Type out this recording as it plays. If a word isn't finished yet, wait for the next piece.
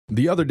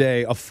The other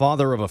day, a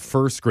father of a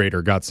first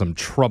grader got some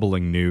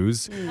troubling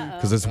news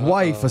because his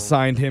wife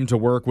assigned him to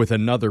work with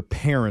another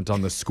parent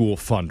on the school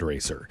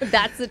fundraiser.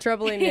 That's the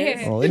troubling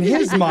news. Well, in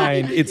his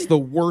mind, it's the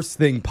worst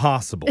thing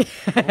possible.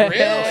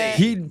 Really?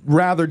 He'd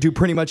rather do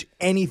pretty much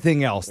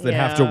anything else than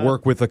have to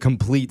work with a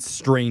complete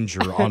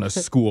stranger on a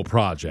school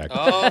project.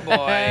 Oh,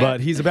 boy.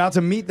 But he's about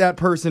to meet that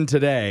person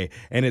today,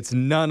 and it's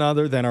none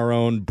other than our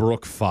own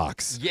Brooke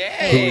Fox.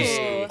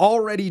 Yay! Who's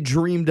already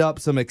dreamed up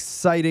some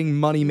exciting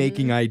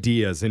money-making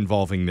ideas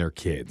involving their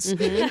kids.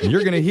 And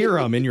you're going to hear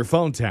them in your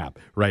phone tap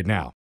right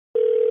now.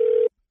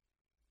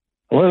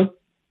 Hello?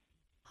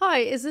 Hi,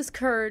 is this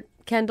Kurt,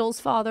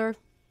 Kendall's father?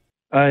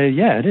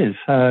 Yeah, it is.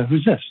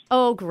 Who's this?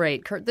 Oh,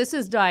 great, Kurt. This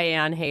is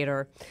Diane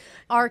Hayter.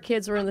 Our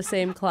kids were in the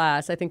same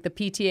class. I think the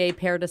PTA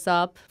paired us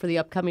up for the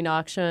upcoming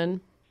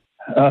auction.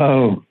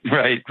 Oh,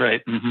 right.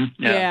 Mm-hmm.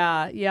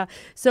 Yeah.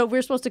 So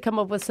we're supposed to come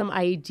up with some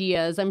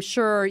ideas. I'm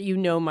sure you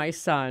know my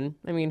son.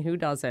 I mean, who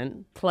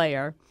doesn't?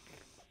 Player.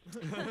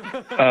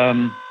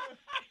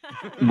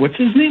 What's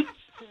his name?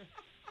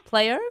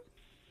 Player?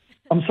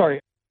 I'm sorry.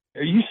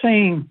 Are you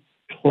saying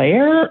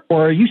Claire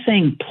or are you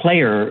saying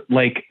player,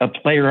 like a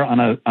player on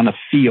a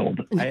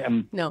field? I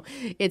am. No,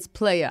 it's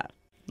Playa.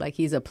 Like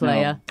he's a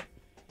player. No.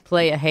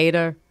 Playa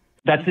Hater.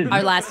 That's his.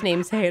 Our last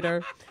name's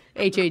Hater.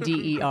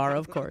 Hader,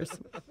 of course.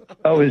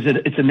 Oh, is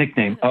it? It's a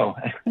nickname. Oh.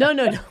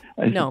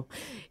 No.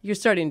 You're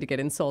starting to get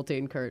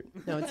insulting, Kurt.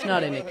 No, it's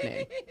not a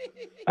nickname.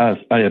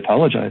 I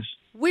apologize.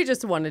 We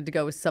just wanted to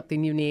go with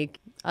something unique,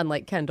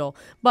 unlike Kendall.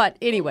 But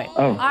anyway,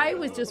 I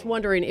was just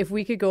wondering if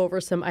we could go over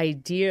some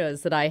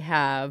ideas that I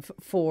have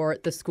for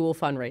the school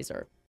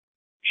fundraiser.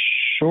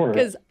 Sure.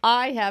 Because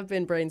I have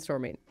been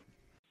brainstorming.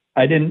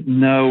 I didn't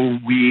know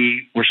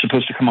we were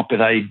supposed to come up with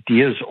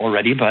ideas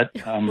already, but...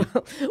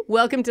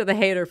 Welcome to the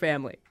Hater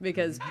family,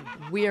 because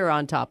we are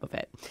on top of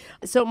it.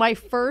 So my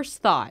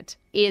first thought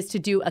is to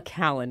do a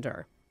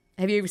calendar.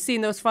 Have you ever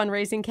seen those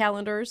fundraising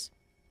calendars?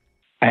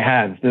 I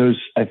have.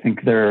 Those, I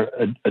think they're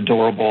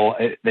adorable.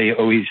 They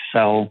always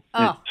sell.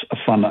 Oh. It's a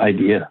fun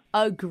idea.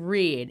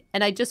 Agreed.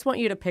 And I just want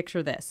you to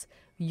picture this.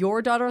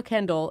 Your daughter,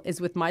 Kendall, is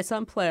with my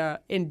son, Claire,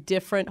 in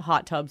different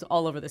hot tubs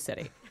all over the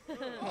city.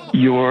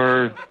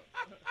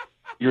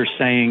 You're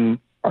saying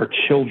our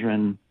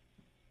children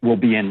will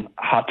be in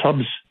hot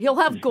tubs? He'll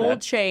have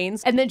gold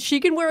chains, and then she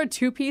can wear a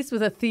two-piece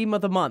with a theme of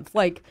the month,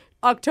 like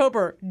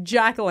October,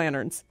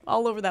 jack-o'-lanterns,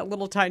 all over that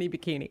little tiny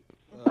bikini.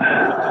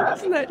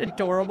 Isn't that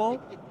adorable?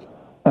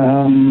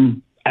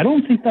 I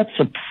don't think that's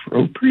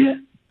appropriate.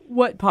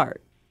 What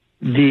part?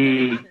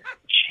 The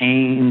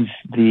chains,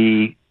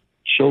 the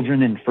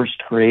children in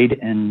first grade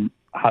in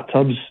hot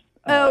tubs.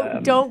 Oh,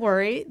 don't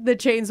worry. The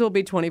chains will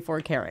be 24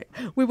 karat.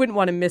 We wouldn't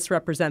want to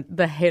misrepresent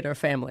the Hater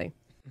family.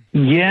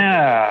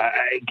 Yeah,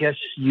 I guess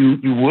you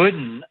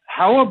wouldn't.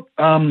 How,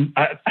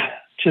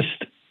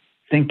 just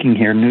thinking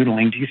here,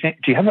 noodling, do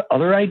you have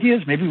other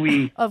ideas? Maybe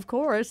we... Of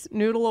course,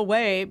 noodle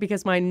away,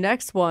 because my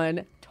next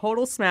one,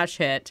 total smash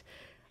hit,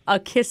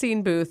 a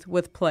kissing booth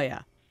with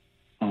Playa.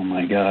 Oh,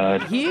 my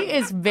God. He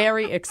is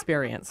very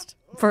experienced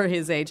for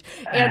his age.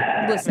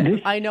 And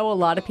listen, I know a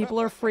lot of people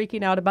are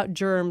freaking out about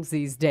germs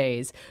these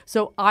days.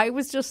 So I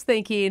was just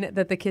thinking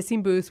that the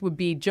kissing booth would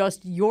be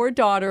just your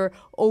daughter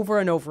over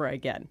and over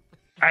again.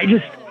 I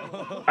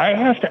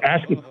have to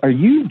ask you, are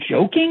you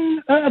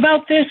joking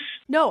about this?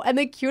 No, and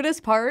the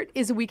cutest part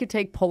is we could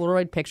take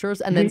Polaroid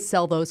pictures and then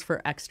sell those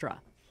for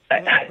extra.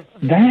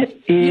 That is...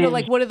 You know,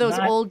 like one of those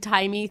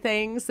old-timey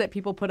things that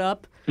people put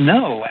up?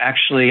 No,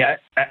 actually,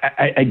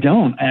 I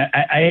don't.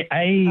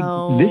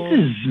 This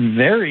is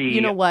very...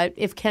 You know what?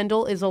 If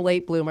Kendall is a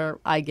late bloomer,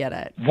 I get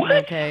it. What?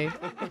 Okay.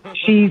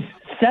 She's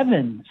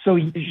 7, so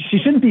she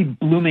shouldn't be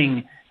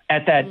blooming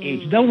at that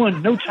age.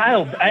 No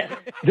child.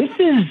 This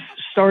is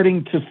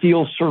starting to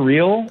feel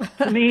surreal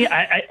to me.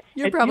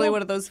 You're probably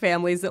one of those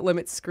families that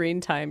limit screen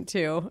time,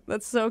 too.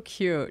 That's so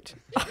cute.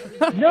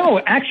 No,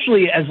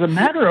 actually, as a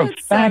matter of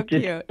fact,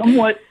 it's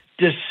somewhat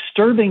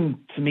disturbing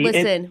to me.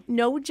 Listen,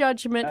 no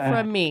judgment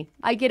from me.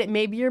 I get it.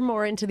 Maybe you're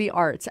more into the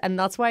arts, and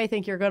that's why I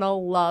think you're going to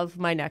love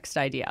my next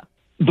idea.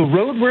 The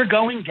road we're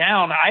going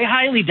down, I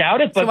highly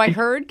doubt it. But so I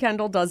heard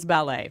Kendall does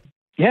ballet.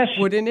 Yes.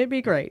 Wouldn't it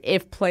be great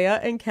if Playa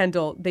and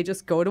Kendall, they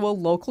just go to a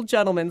local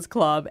gentleman's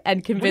club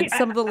and convince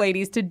some of the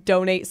ladies to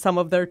donate some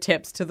of their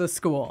tips to the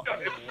school?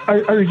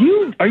 Are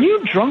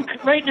you drunk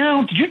right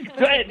now?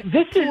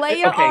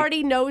 Playa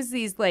already knows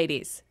these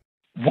ladies.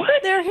 What?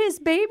 They're his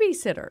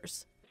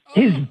babysitters.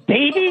 His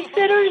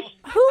babysitters?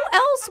 Who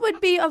else would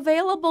be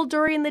available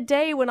during the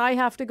day when I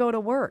have to go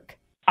to work?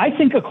 I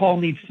think a call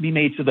needs to be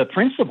made to the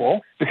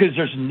principal, because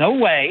there's no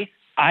way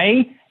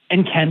I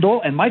and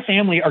Kendall and my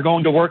family are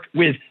going to work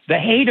with the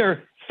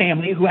Hater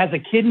family, who has a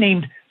kid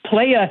named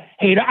Playa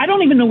Hater. I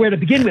don't even know where to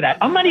begin with that.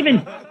 I'm not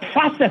even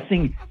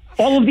processing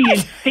all of the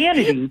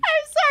insanity. I'm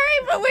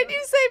sorry, but when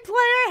you say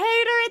Playa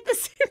Hater at the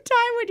same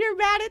time when you're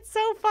mad, it's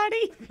so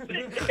funny.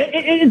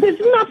 There's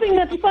nothing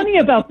that's funny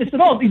about this at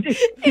all. Can you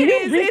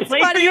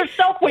replay for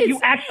yourself what you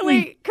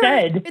actually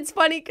said? Kurt, it's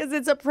funny because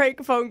it's a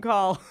prank phone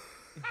call.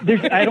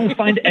 I don't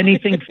find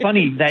anything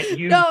funny that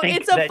you No, think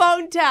it's a that,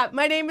 phone tap.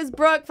 My name is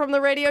Brooke from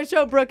the radio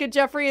show Brooke and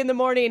Jeffrey in the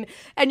Morning,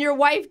 and your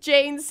wife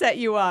Jane set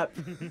you up.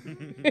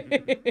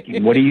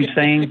 What are you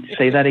saying?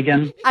 Say that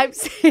again. I'm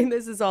saying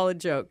this is all a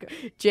joke.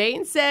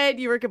 Jane said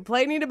you were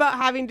complaining about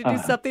having to do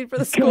something for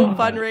the school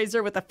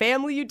fundraiser with a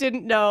family you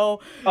didn't know.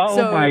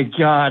 Oh my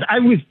God. I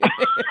was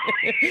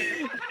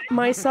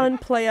My son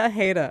Playa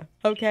Hater,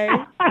 okay?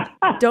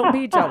 Don't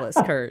be jealous,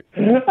 Kurt.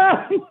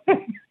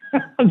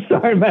 I'm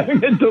sorry, I'm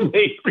having a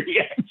delayed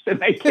reaction.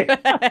 I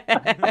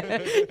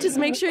can't. Just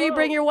make sure you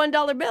bring your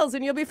 $1 bills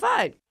and you'll be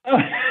fine.